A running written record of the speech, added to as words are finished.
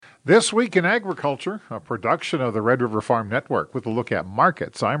This Week in Agriculture, a production of the Red River Farm Network with a look at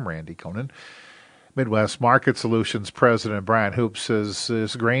markets. I'm Randy Koenen. Midwest Market Solutions President Brian Hoop says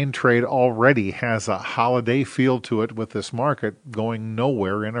this grain trade already has a holiday feel to it, with this market going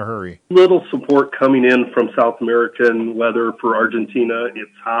nowhere in a hurry. Little support coming in from South American weather for Argentina.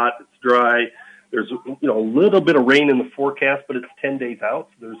 It's hot, it's dry. There's a little bit of rain in the forecast, but it's 10 days out.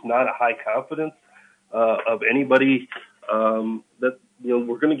 So there's not a high confidence of anybody that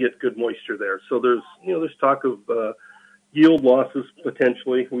we're going to get good moisture there. So there's talk of yield losses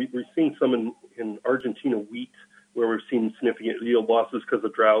potentially. We've seen some in Argentina wheat, where we've seen significant yield losses because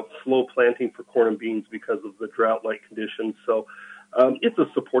of drought, slow planting for corn and beans because of the drought-like conditions. So it's a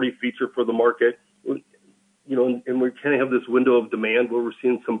supportive feature for the market. And we kind of have this window of demand where we're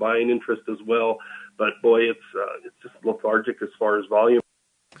seeing some buying interest as well. But boy, it's just lethargic as far as volume.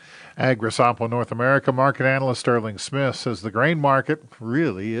 AgriSampo North America market analyst Sterling Smith says the grain market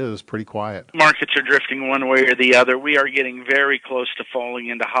really is pretty quiet. Markets are drifting one way or the other. We are getting very close to falling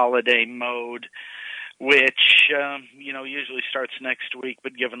into holiday mode, which usually starts next week.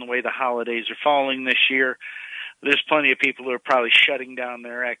 But given the way the holidays are falling this year, there's plenty of people who are probably shutting down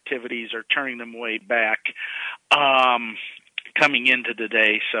their activities or turning them way back coming into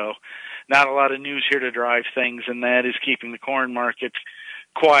today. So not a lot of news here to drive things, and that is keeping the corn market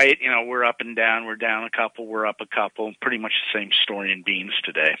quiet. We're up and down. We're down a couple. We're up a couple. Pretty much the same story in beans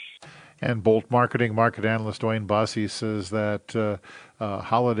today. And Bolt Marketing market analyst Dwayne Bossy says that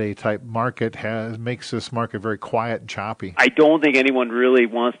holiday-type market makes this market very quiet and choppy. I don't think anyone really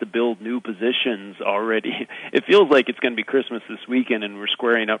wants to build new positions already. It feels like it's going to be Christmas this weekend and we're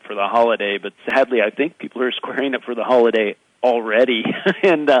squaring up for the holiday, but sadly I think people are squaring up for the holiday already,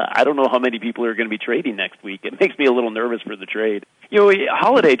 and I don't know how many people are going to be trading next week. It makes me a little nervous for the trade.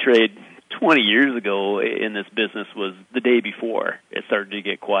 Holiday trade 20 years ago in this business was the day before it started to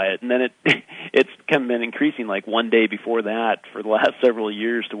get quiet, and then it's kind of been increasing like one day before that for the last several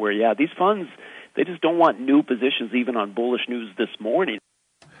years, to where these funds, they just don't want new positions even on bullish news this morning.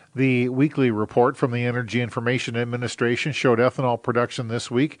 The weekly report from the Energy Information Administration showed ethanol production this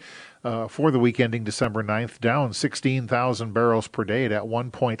week for the week ending December 9th down 16,000 barrels per day at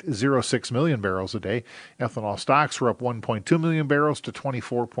 1.06 million barrels a day. Ethanol stocks were up 1.2 million barrels to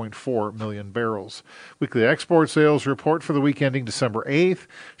 24.4 million barrels. Weekly export sales report for the week ending December 8th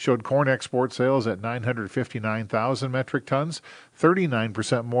showed corn export sales at 959,000 metric tons,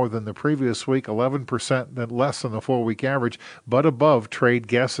 39% more than the previous week, 11% less than the 4-week average, but above trade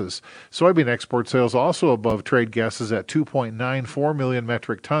guesses. Soybean export sales also above trade guesses at 2.94 million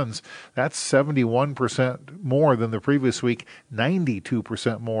metric tons. That's 71% more than the previous week,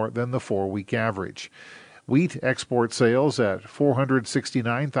 92% more than the 4-week average. Wheat export sales at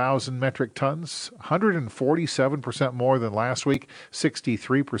 469,000 metric tons, 147% more than last week,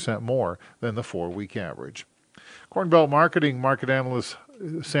 63% more than the 4-week average. Corn Belt Marketing market analyst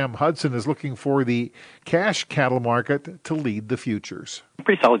Sam Hudson is looking for the cash cattle market to lead the futures.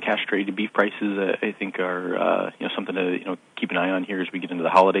 Pretty solid cash trade. Beef prices, I think, are something to keep an eye on here as we get into the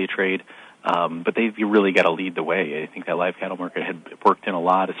holiday trade. But they've really got to lead the way. I think that live cattle market had worked in a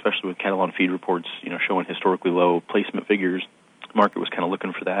lot, especially with cattle on feed reports, showing historically low placement figures. The market was kind of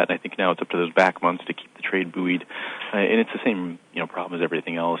looking for that, and I think now it's up to those back months to keep the trade buoyed. And it's the same, problem as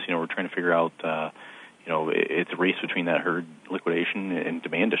everything else. We're trying to figure out. It's a race between that herd liquidation and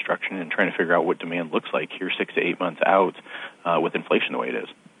demand destruction, and trying to figure out what demand looks like here 6 to 8 months out with inflation the way it is.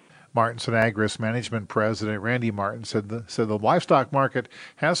 Martinson Agris Management President Randy Martin said the livestock market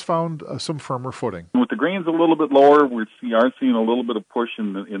has found some firmer footing. With the grains a little bit lower, we are seeing a little bit of push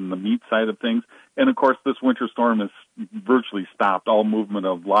in the meat side of things. And, of course, this winter storm has virtually stopped all movement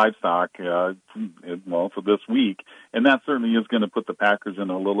of livestock, for this week. And that certainly is going to put the packers in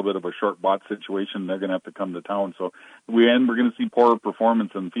a little bit of a short bought situation. They're going to have to come to town. So we're going to see poorer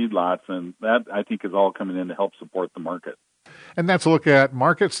performance in feedlots, and that, I think, is all coming in to help support the market. And that's a look at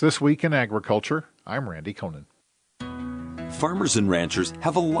markets this week in agriculture. I'm Randy Koenen. Farmers and ranchers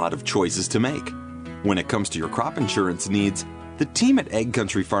have a lot of choices to make. When it comes to your crop insurance needs, the team at Ag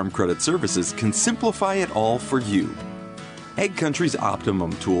Country Farm Credit Services can simplify it all for you. Ag Country's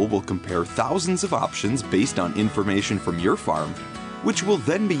Optimum tool will compare thousands of options based on information from your farm, which will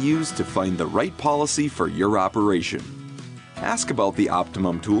then be used to find the right policy for your operation. Ask about the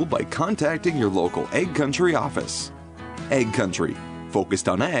Optimum tool by contacting your local Ag Country office. Ag Country, focused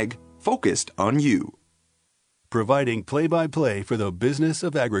on ag, focused on you. providing play-by-play for the business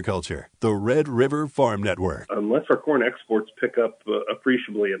of agriculture. The Red River Farm Network. Unless our corn exports pick up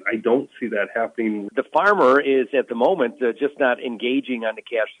appreciably, and I don't see that happening. The farmer is at the moment just not engaging on the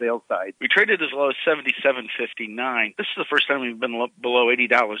cash sales side. We traded as low as $77.59. This is the first time we've been below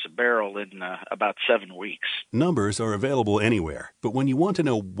 $80 a barrel in about 7 weeks. Numbers are available anywhere, but when you want to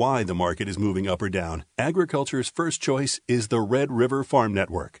know why the market is moving up or down, agriculture's first choice is the Red River Farm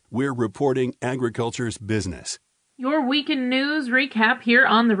Network. We're reporting agriculture's business. Your weekend news recap here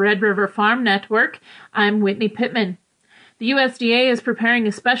on the Red River Farm Network. I'm Whitney Pittman. The USDA is preparing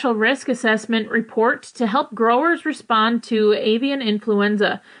a special risk assessment report to help growers respond to avian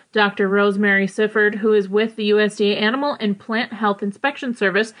influenza. Dr. Rosemary Sifford, who is with the USDA Animal and Plant Health Inspection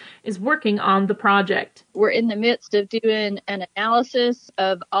Service, is working on the project. We're in the midst of doing an analysis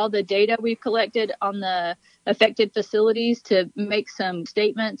of all the data we've collected on the affected facilities to make some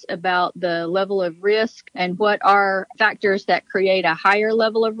statements about the level of risk and what are factors that create a higher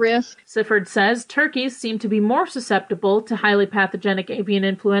level of risk. Sifford says turkeys seem to be more susceptible to highly pathogenic avian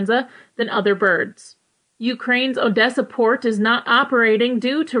influenza than other birds. Ukraine's Odessa port is not operating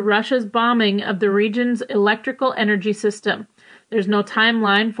due to Russia's bombing of the region's electrical energy system. There's no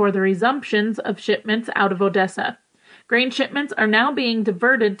timeline for the resumptions of shipments out of Odessa. Grain shipments are now being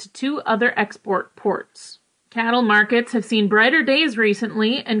diverted to 2 other export ports. Cattle markets have seen brighter days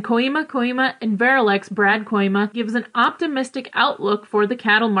recently, and Koima and Verilex Brad Koima gives an optimistic outlook for the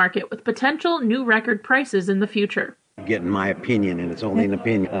cattle market with potential new record prices in the future. Getting my opinion, and it's only an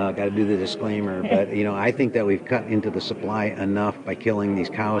opinion. Got to do the disclaimer, but I think that we've cut into the supply enough by killing these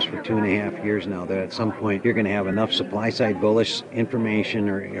cows for 2.5 years now that at some point you're going to have enough supply side bullish information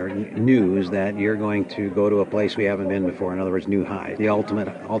or news that you're going to go to a place we haven't been before. In other words, new high. The ultimate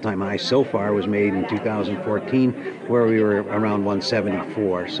all-time high so far was made in 2014, where we were around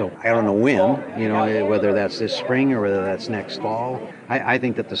 174. So I don't know when, whether that's this spring or whether that's next fall. I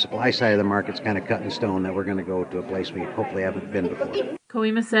think that the supply side of the market's kind of cut in stone, that we're going to go to a place we hopefully haven't been before.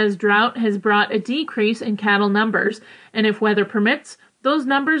 Koima says drought has brought a decrease in cattle numbers, and if weather permits, those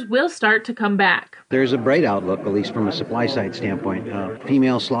numbers will start to come back. There's a bright outlook, at least from a supply side standpoint.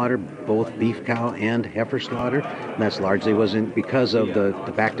 Female slaughter, both beef cow and heifer slaughter, that's largely wasn't because of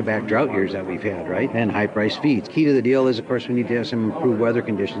the back-to-back drought years that we've had, right? And high-priced feeds. Key to the deal is, of course, we need to have some improved weather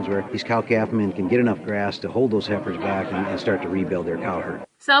conditions where these cow-calf men can get enough grass to hold those heifers back and start to rebuild their cow herd.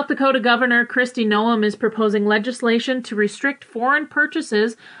 South Dakota Governor Kristi Noem is proposing legislation to restrict foreign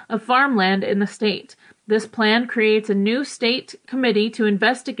purchases of farmland in the state. This plan creates a new state committee to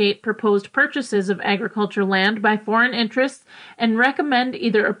investigate proposed purchases of agricultural land by foreign interests and recommend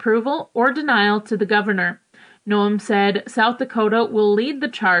either approval or denial to the governor. Noem said South Dakota will lead the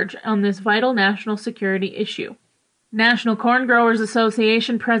charge on this vital national security issue. National Corn Growers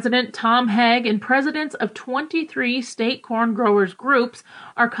Association President Tom Haag and presidents of 23 state corn growers groups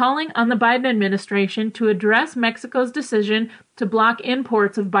are calling on the Biden administration to address Mexico's decision to block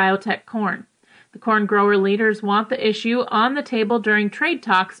imports of biotech corn. The corn grower leaders want the issue on the table during trade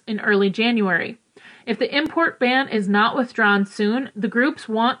talks in early January. If the import ban is not withdrawn soon, the groups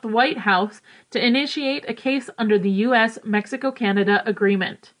want the White House to initiate a case under the U.S.-Mexico-Canada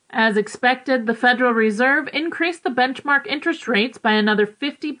agreement. As expected, the Federal Reserve increased the benchmark interest rates by another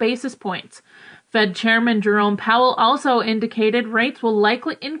 50 basis points. Fed Chairman Jerome Powell also indicated rates will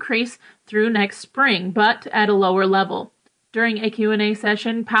likely increase through next spring, but at a lower level. During a Q&A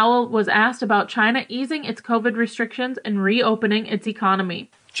session, Powell was asked about China easing its COVID restrictions and reopening its economy.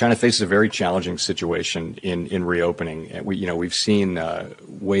 China faces a very challenging situation in reopening. We've seen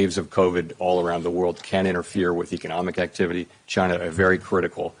waves of COVID all around the world can interfere with economic activity. China, a very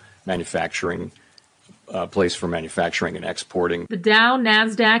critical manufacturing place for manufacturing and exporting. The Dow,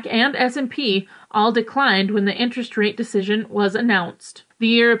 NASDAQ, and S&P all declined when the interest rate decision was announced. The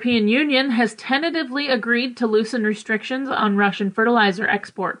European Union has tentatively agreed to loosen restrictions on Russian fertilizer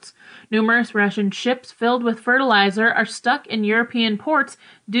exports. Numerous Russian ships filled with fertilizer are stuck in European ports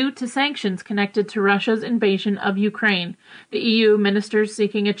due to sanctions connected to Russia's invasion of Ukraine. The EU ministers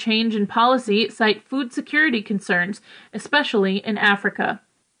seeking a change in policy cite food security concerns, especially in Africa.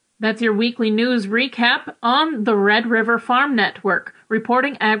 That's your weekly news recap on the Red River Farm Network,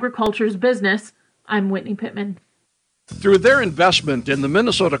 reporting agriculture's business. I'm Whitney Pittman. Through their investment in the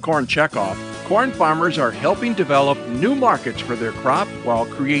Minnesota Corn Checkoff, corn farmers are helping develop new markets for their crop while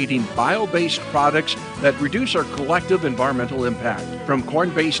creating bio-based products that reduce our collective environmental impact. From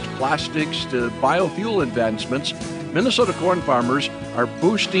corn-based plastics to biofuel advancements, Minnesota corn farmers are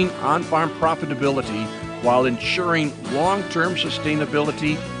boosting on-farm profitability while ensuring long-term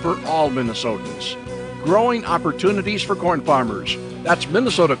sustainability for all Minnesotans. Growing opportunities for corn farmers. That's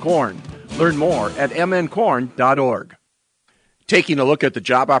Minnesota Corn. Learn more at mncorn.org. Taking a look at the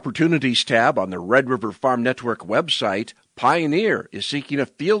Job Opportunities tab on the Red River Farm Network website, Pioneer is seeking a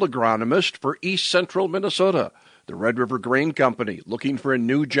field agronomist for East Central Minnesota. The Red River Grain Company looking for a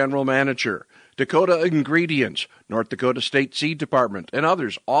new general manager. Dakota Ingredients, North Dakota State Seed Department, and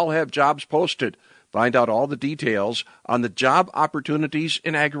others all have jobs posted. Find out all the details on the Job Opportunities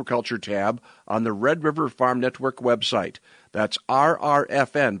in Agriculture tab on the Red River Farm Network website. That's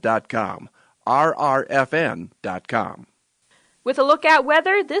rrfn.com. rrfn.com. With a look at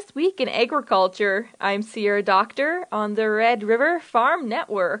weather this week in agriculture, I'm Sierra Doctor on the Red River Farm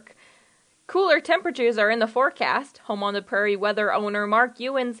Network. Cooler temperatures are in the forecast. Home on the Prairie weather owner Mark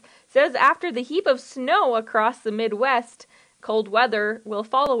Ewens says after the heap of snow across the Midwest, cold weather will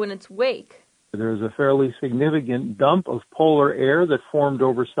follow in its wake. There's a fairly significant dump of polar air that formed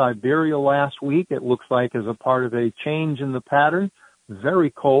over Siberia last week. It looks like as a part of a change in the pattern.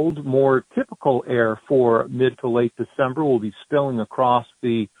 Very cold, more typical air for mid to late December will be spilling across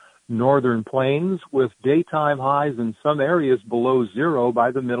the northern plains with daytime highs in some areas below zero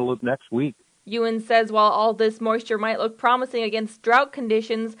by the middle of next week. Ewan says while all this moisture might look promising against drought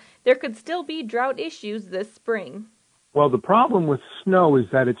conditions, there could still be drought issues this spring. Well, the problem with snow is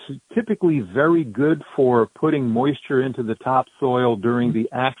that it's typically very good for putting moisture into the topsoil during the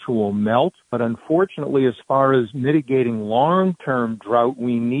actual melt. But unfortunately, as far as mitigating long-term drought,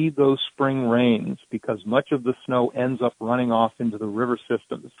 we need those spring rains because much of the snow ends up running off into the river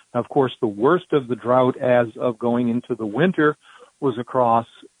systems. Now, of course, the worst of the drought as of going into the winter was across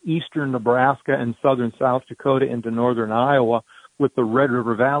eastern Nebraska and southern South Dakota into northern Iowa, with the Red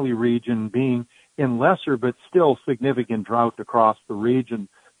River Valley region being in lesser but still significant drought across the region,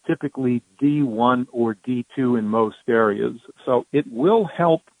 typically D1 or D2 in most areas. So it will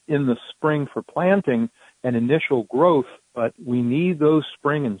help in the spring for planting and initial growth, but we need those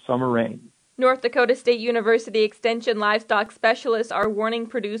spring and summer rains. North Dakota State University Extension livestock specialists are warning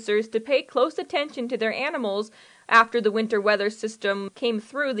producers to pay close attention to their animals after the winter weather system came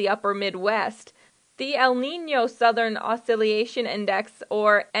through the upper Midwest. The El Niño Southern Oscillation Index,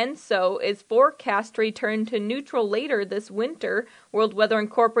 or ENSO, is forecast to return to neutral later this winter. World Weather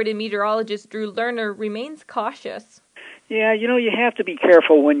Incorporated meteorologist Drew Lerner remains cautious. Yeah, you have to be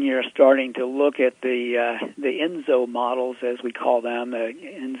careful when you're starting to look at the ENSO models, as we call them.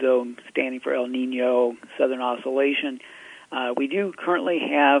 ENSO standing for El Niño Southern Oscillation. We do currently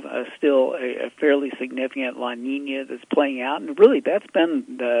have still a fairly significant La Niña that's playing out, and really that's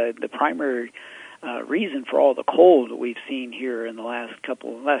been the primary reason for all the cold that we've seen here in the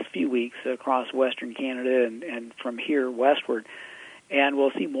last few weeks across western Canada and from here westward. And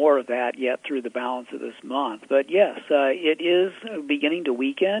we'll see more of that yet through the balance of this month. But yes, it is beginning to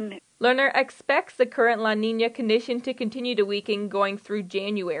weaken. Lerner expects the current La Niña condition to continue to weaken going through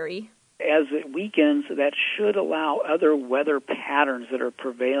January. As it weakens, that should allow other weather patterns that are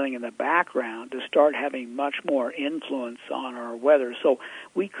prevailing in the background to start having much more influence on our weather. So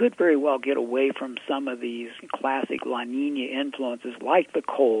we could very well get away from some of these classic La Niña influences like the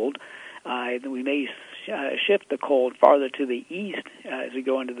cold. We may shift the cold farther to the east as we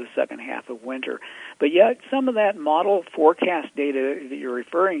go into the second half of winter. But yet some of that model forecast data that you're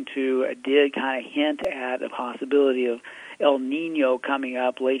referring to did kind of hint at a possibility of El Niño coming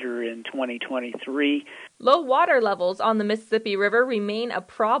up later in 2023. Low water levels on the Mississippi River remain a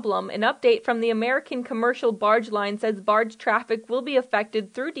problem. An update from the American Commercial Barge Line says barge traffic will be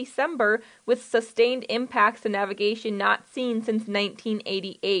affected through December with sustained impacts to navigation not seen since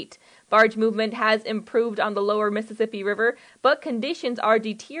 1988. Barge movement has improved on the lower Mississippi River, but conditions are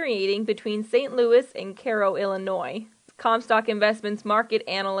deteriorating between St. Louis and Cairo, Illinois. Comstock Investments market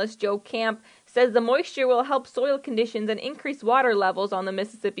analyst Joe Camp says the moisture will help soil conditions and increase water levels on the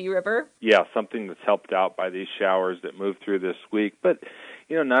Mississippi River. Yeah, something that's helped out by these showers that moved through this week. But,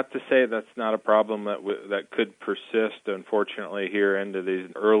 not to say that's not a problem that could persist, unfortunately, here into these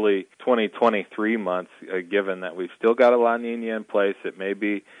early 2023 months, given that we've still got a La Niña in place. It may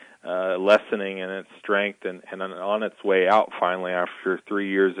be lessening in its strength and on its way out finally after 3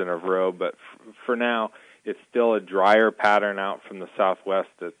 years in a row. But for now, it's still a drier pattern out from the southwest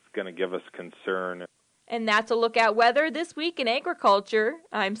that's going to give us concern. And that's a look at weather this week in agriculture.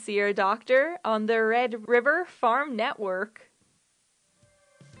 I'm Sierra Doctor on the Red River Farm Network.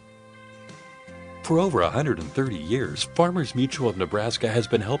 For over 130 years, Farmers Mutual of Nebraska has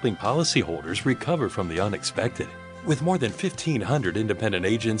been helping policyholders recover from the unexpected. With more than 1,500 independent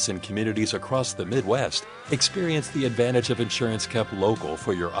agents in communities across the Midwest, experience the advantage of insurance kept local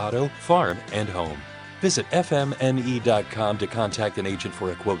for your auto, farm, and home. Visit fmne.com to contact an agent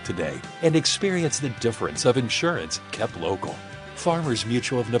for a quote today and experience the difference of insurance kept local. Farmers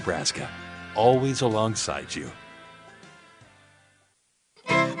Mutual of Nebraska. always alongside you.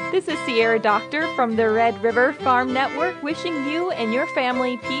 This is Sierra Doctor from the Red River Farm Network, wishing you and your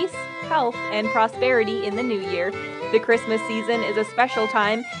family peace, health, and prosperity in the new year. The Christmas season is a special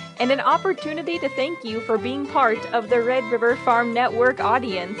time and an opportunity to thank you for being part of the Red River Farm Network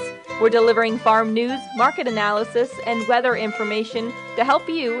audience. We're delivering farm news, market analysis, and weather information to help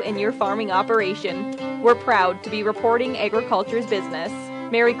you in your farming operation. We're proud to be reporting agriculture's business.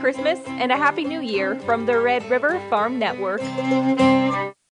 Merry Christmas and a Happy New Year from the Red River Farm Network.